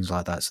emotions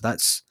like that. So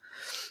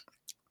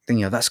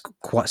that's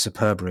quite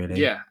superb,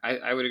 really. Yeah,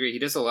 I would agree. He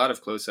does a lot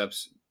of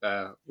close-ups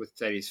with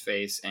Teddy's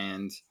face,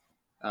 and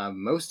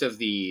most of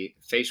the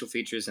facial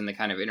features and the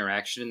kind of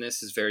interaction in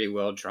this is very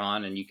well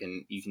drawn, and you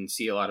can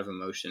see a lot of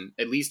emotion.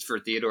 At least for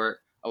Theodore,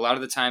 a lot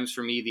of the times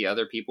for me, the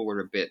other people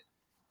were a bit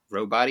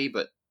robot-y,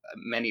 but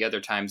many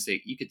other times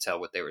you could tell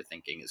what they were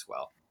thinking as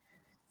well.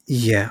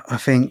 Yeah, I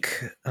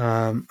think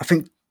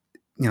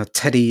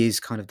Teddy is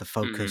kind of the Hmm.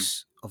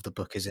 focus of the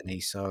book, isn't he?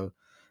 So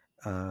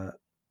uh,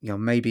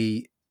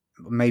 maybe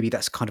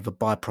that's kind of a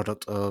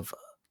byproduct of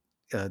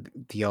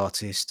the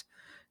artist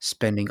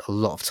spending a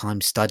lot of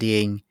time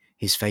studying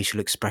his facial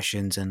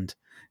expressions and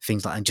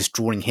things like, and just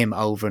drawing him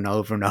over and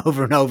over and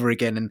over and over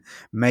again, and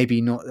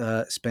maybe not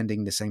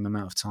spending the same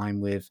amount of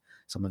time with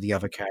some of the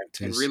other And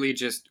characters really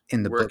just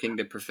in the book. working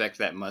to perfect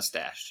that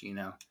mustache. He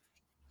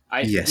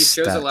Yes,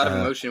 shows a that lot of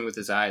emotion with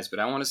his eyes, but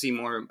I want to see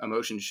more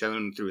emotion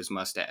shown through his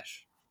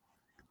mustache.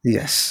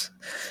 yes,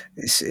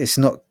 it's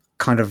not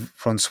kind of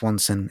Ron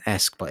Swanson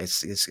esque, but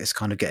it's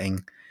kind of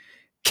getting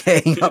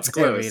getting up It's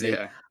there. close, Really,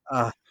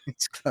 yeah.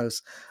 it's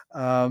close.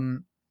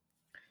 Um,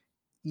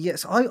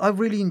 yes, I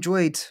really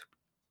enjoyed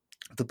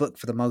the book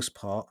for the most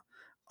part.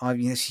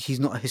 Yes, he's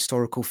not a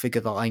historical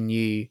figure that I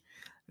knew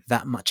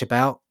that much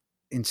about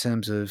in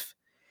terms of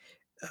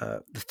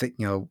the thing.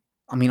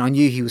 I mean, I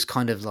knew he was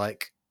kind of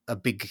like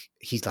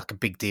he's like a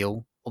big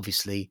deal,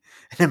 obviously,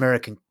 an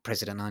American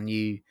president. I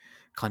knew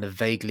kind of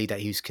vaguely that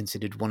he was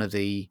considered one of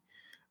the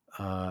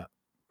uh,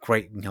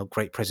 great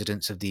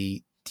presidents of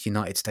the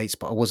United States,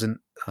 but I wasn't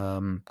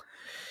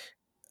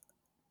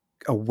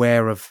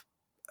aware of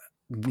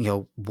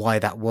why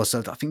that was.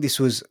 So I think this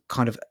was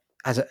kind of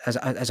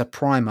as a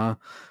primer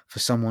for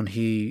someone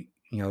who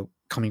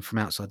coming from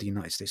outside the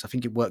United States. I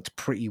think it worked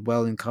pretty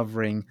well in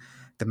covering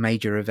the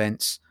major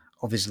events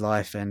of his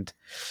life and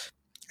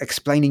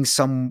explaining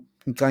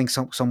going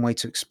some way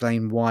to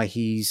explain why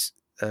he's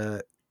uh,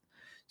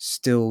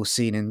 still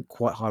seen in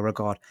quite high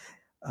regard.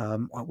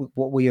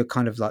 What were your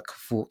kind of like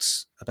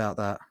thoughts about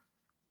that?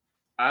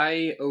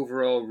 I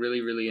overall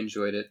really, really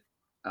enjoyed it.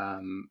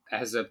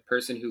 As a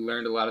person who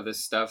learned a lot of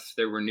this stuff,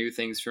 there were new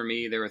things for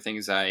me. There were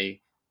things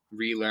I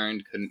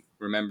relearned, couldn't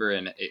remember,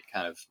 and it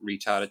kind of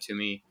retaught it to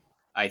me.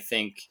 I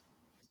think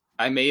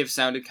I may have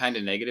sounded kind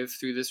of negative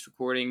through this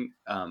recording.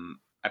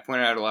 I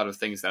pointed out a lot of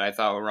things that I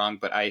thought were wrong,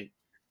 but I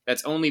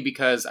that's only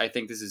because I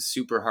think this is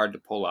super hard to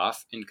pull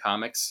off in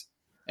comics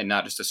and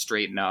not just a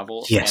straight novel.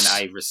 And Yes.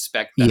 I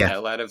respect the Yeah.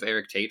 hell out of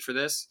Eric Tate for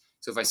this.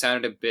 So if I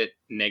sounded a bit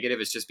negative,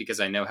 it's just because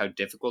I know how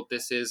difficult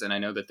this is, and I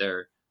know that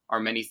there are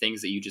many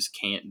things that you just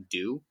can't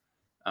do.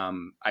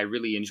 I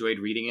really enjoyed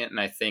reading it, and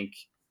I think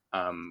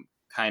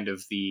kind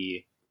of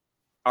the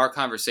our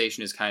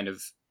conversation is kind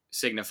of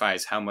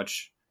signifies how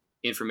much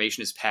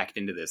information is packed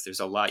into this. There's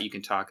a lot you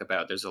can talk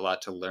about. There's a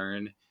lot to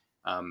learn.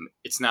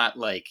 It's not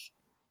like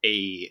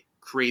a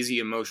crazy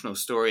emotional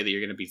story that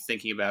you're going to be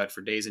thinking about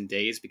for days and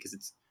days because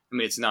it's. I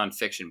mean, it's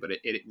nonfiction, but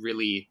it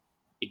really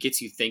it gets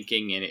you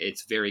thinking, and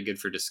it's very good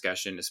for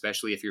discussion,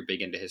 especially if you're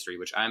big into history,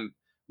 which I'm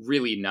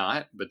really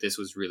not. But this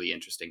was really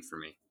interesting for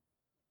me.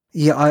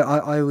 Yeah,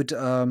 I would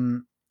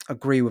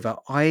agree with that.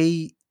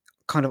 I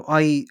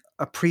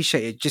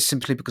appreciate it just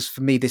simply because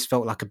for me this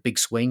felt like a big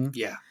swing.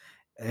 Yeah.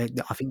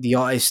 I think the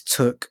artist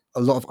took a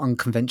lot of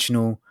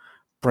unconventional,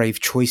 brave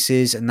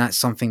choices, and that's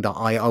something that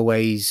I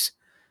always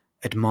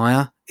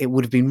admire. It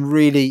would have been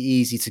really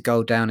easy to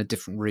go down a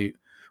different route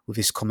with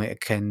this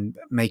comic and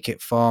make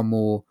it far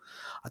more.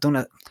 I don't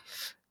want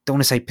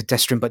to say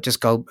pedestrian, but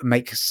just go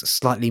make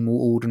slightly more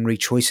ordinary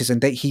choices.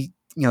 And he,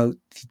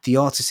 the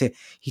artist here,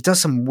 he does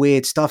some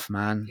weird stuff,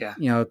 man.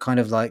 Yeah. Kind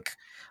of like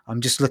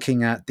I'm just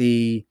looking at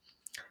the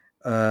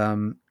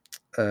um,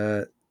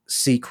 uh,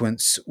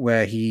 sequence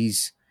where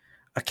he's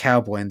a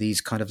cowboy and these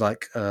kind of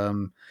like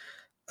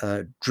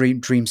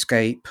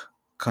dreamscape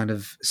kind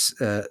of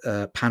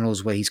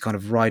panels where he's kind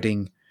of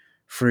riding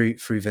through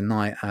the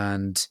night.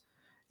 And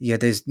yeah,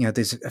 there's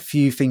a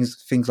few things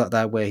like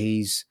that where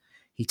he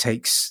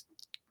takes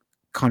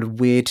kind of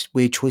weird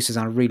choices,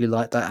 and I really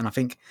like that. And I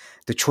think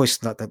the choice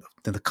that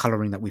the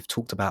coloring that we've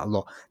talked about a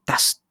lot,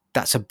 that's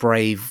a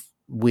brave,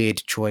 weird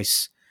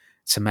choice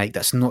to make.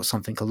 That's not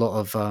something a lot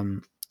of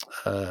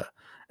uh,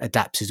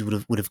 adapters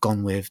would have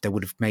gone with. They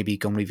would have maybe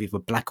gone with either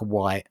black or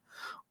white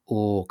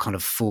or kind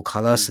of full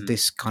color. So Mm-hmm.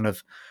 this kind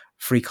of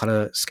three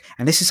color,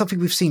 and this is something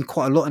we've seen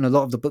quite a lot in a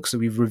lot of the books that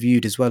we've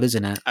reviewed as well,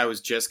 isn't it? I was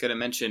just gonna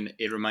mention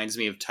it reminds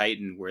me of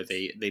Titan, where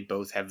they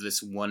both have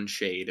this one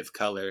shade of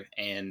color,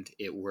 and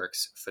it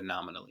works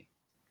phenomenally.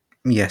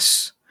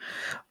 Yes.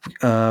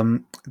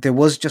 There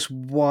was just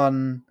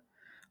one.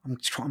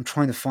 I'm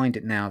trying to find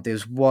it now.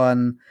 There's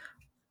one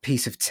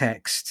piece of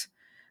text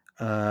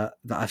that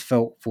I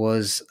felt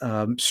was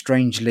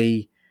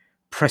strangely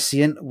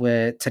prescient,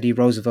 where Teddy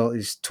Roosevelt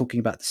is talking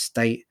about the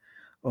state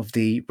of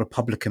the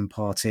Republican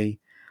Party,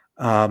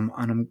 and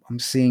I'm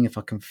seeing if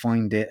I can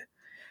find it.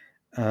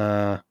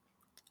 Uh,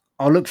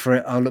 I'll look for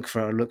it. I'll look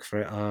for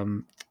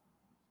it.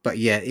 But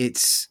yeah,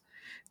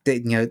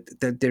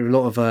 there are a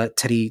lot of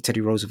Teddy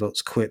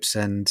Roosevelt's quips,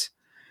 and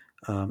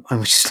I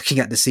was just looking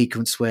at the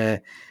sequence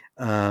where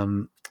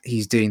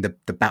he's doing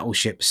the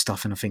battleship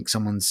stuff, and I think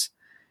someone's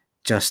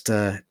just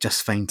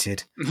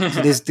fainted. So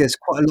there's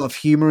quite a lot of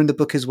humor in the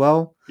book as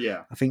well.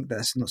 Yeah. I think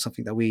that's not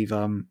something that we've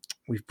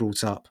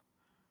brought up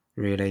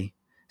really.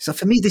 So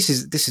for me, this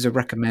is a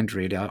recommend.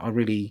 Really,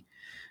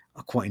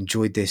 I quite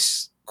enjoyed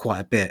this quite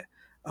a bit.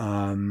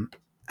 Um,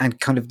 and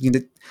kind of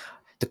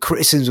the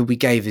criticism we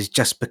gave is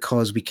just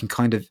because we can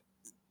kind of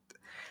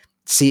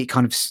see it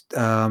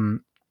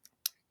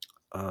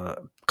uh,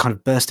 kind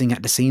of bursting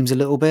at the seams a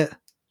little bit.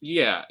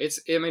 Yeah, it's.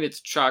 I mean,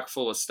 it's chock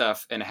full of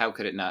stuff, and how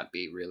could it not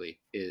be? Really,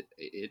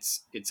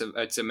 it's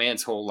a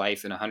man's whole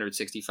life in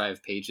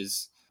 165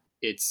 pages.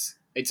 It's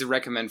a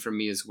recommend from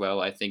me as well.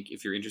 I think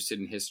if you're interested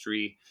in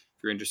history,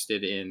 if you're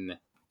interested in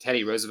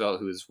Teddy Roosevelt,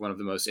 who is one of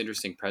the most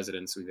interesting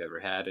presidents we've ever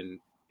had,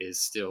 and is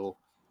still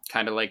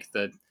kind of like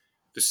the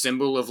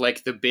symbol of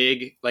like the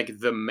big like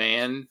the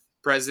man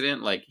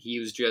president. Like he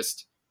was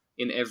just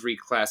in every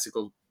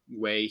classical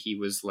way, he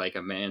was like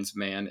a man's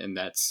man, and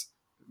that's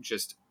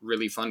just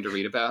really fun to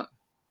read about.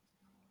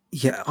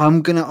 Yeah,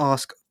 I'm gonna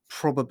ask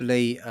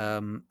probably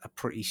a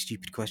pretty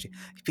stupid question.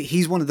 But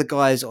he's one of the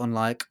guys on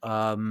like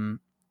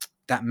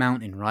that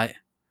mountain, right?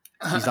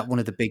 He's like one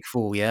of the big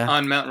four, yeah.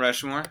 On Mount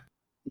Rushmore.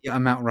 Yeah,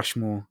 Mount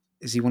Rushmore.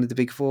 Is he one of the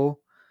big four?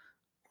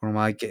 Or am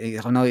I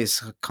getting? I know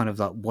it's kind of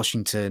like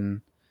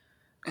Washington,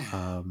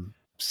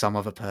 some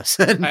other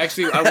person. I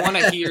want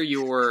to hear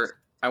your.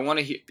 I want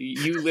to hear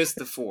you list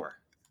the four.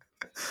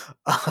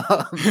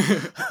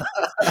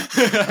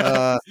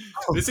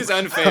 This is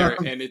unfair,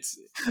 and it's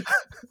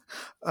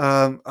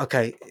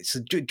okay. So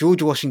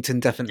George Washington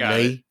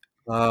definitely.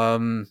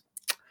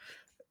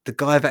 The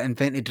guy that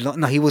invented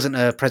no, he wasn't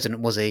a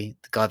president, was he?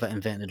 The guy that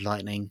invented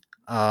lightning.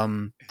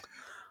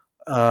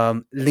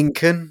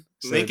 Lincoln.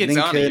 So Lincoln's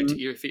on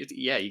it.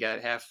 Yeah, you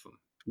got half of them.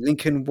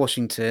 Lincoln,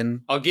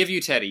 Washington. I'll give you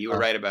Teddy. You were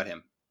right about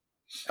him.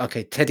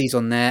 Okay, Teddy's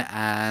on there,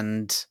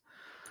 and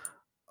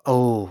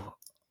I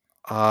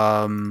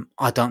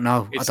don't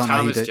know. It's I don't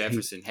Thomas know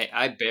Jefferson. Hey,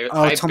 I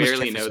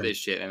barely know this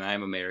shit, and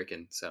I'm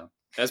American, so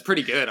that's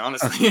pretty good,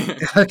 honestly.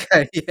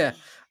 Okay, yeah.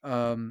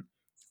 So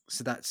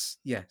that's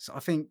So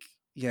I think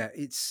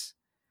it's.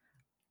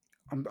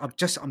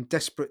 I'm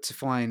desperate to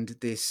find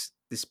this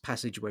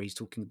passage where he's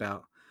talking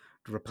about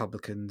the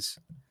Republicans,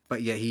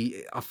 but yeah,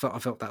 I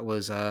felt that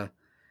was I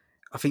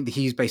think that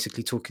he's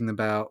basically talking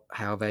about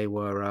how they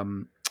were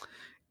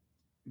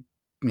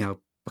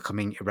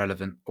becoming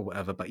irrelevant or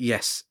whatever. But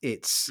yes,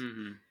 it's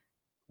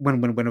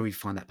whenever we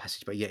find that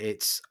passage. But yeah,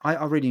 it's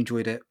I really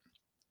enjoyed it.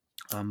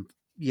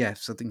 Yeah,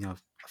 so I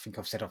think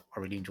I've said I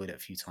really enjoyed it a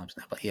few times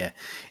now. But yeah,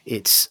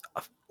 it's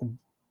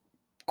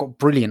got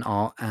brilliant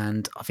art,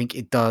 and I think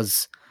it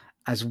does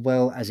as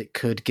well as it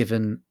could,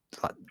 given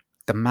like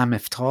the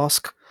mammoth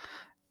task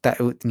that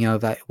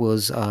that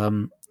was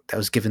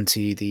given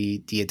to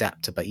the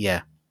adapter. But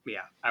yeah,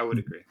 I would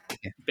agree.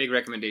 Yeah. Big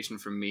recommendation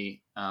from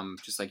me.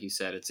 Just like you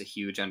said, it's a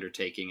huge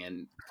undertaking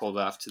and pulled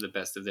off to the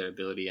best of their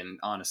ability. And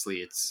honestly,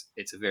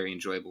 it's a very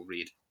enjoyable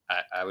read.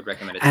 I would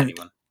recommend it to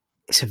anyone.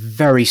 It's a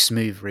very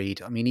smooth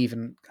read. I mean,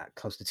 even at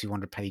close to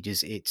 200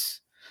 pages,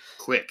 it's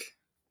quick.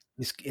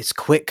 It's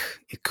quick.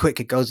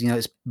 It goes.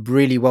 It's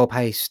really well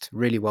paced.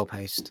 Really well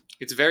paced.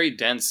 It's very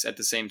dense at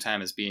the same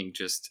time as being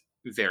just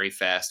very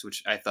fast,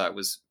 which I thought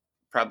was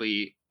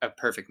probably a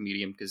perfect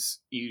medium, because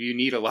you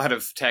need a lot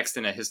of text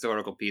in a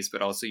historical piece,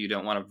 but also you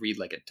don't want to read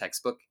like a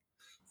textbook.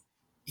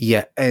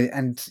 Yeah,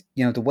 and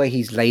the way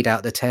he's laid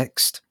out the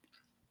text,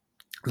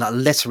 like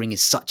lettering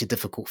is such a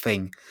difficult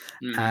thing,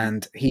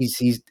 and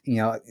he's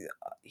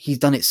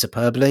done it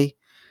superbly.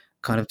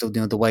 Kind of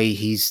the way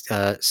he's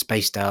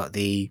spaced out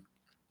the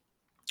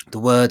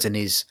words and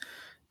his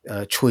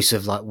choice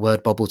of like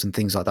word bubbles and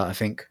things like that, I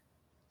think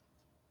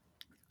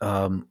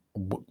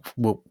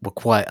were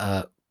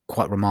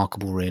quite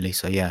remarkable, really.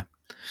 So yeah.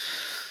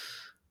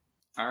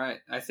 All right,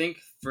 I think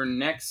for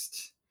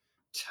next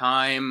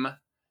time,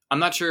 I'm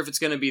not sure if it's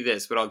going to be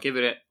this, but I'll give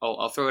it.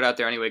 I'll throw it out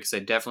there anyway, because I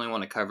definitely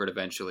want to cover it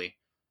eventually.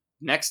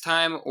 Next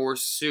time or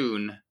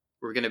soon,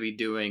 we're going to be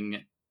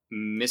doing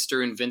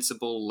Mr.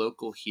 Invincible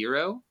Local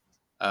Hero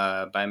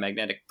by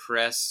Magnetic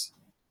Press.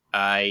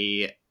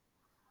 I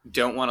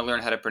don't want to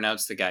learn how to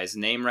pronounce the guy's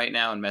name right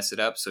now and mess it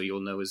up, so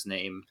you'll know his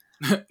name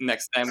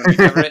next time when we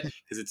cover it,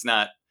 because it's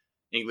not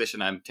English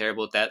and I'm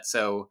terrible at that.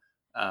 So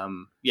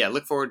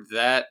look forward to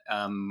that.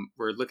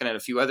 We're looking at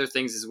a few other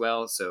things as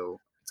well, so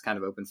it's kind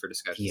of open for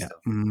discussion. Yeah,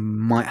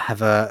 might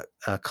have a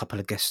couple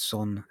of guests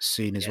on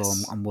soon as well.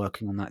 I'm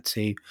working on that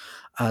too.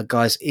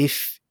 Guys,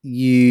 if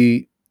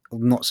you are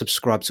not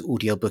subscribed to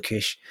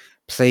Audiobookish,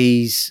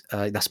 please,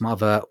 that's my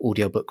other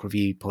audiobook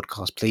review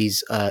podcast,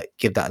 please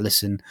give that a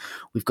listen.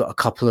 We've got a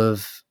couple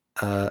of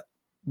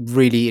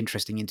really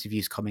interesting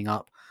interviews coming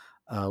up.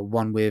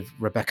 One with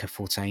Rebecca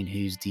Fortain,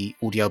 who's the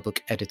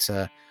audiobook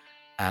editor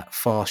at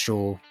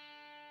Farshawe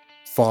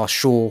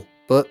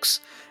Books,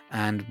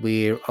 and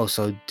we're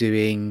also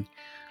doing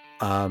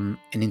an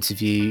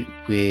interview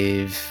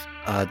with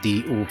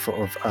the author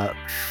of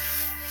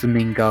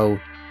Flamingo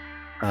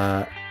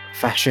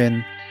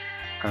Fashion.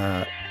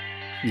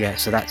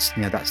 So that's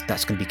going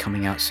to be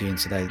coming out soon.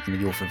 So the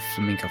author of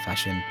Flamingo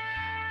Fashion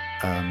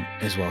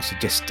as well. So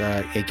just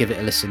give it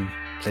a listen,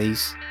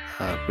 please.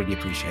 Really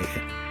appreciate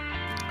it.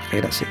 Okay,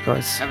 that's it,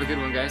 guys. Have a good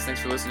one, guys.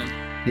 Thanks for listening.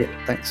 Yeah,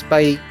 thanks.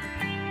 Bye.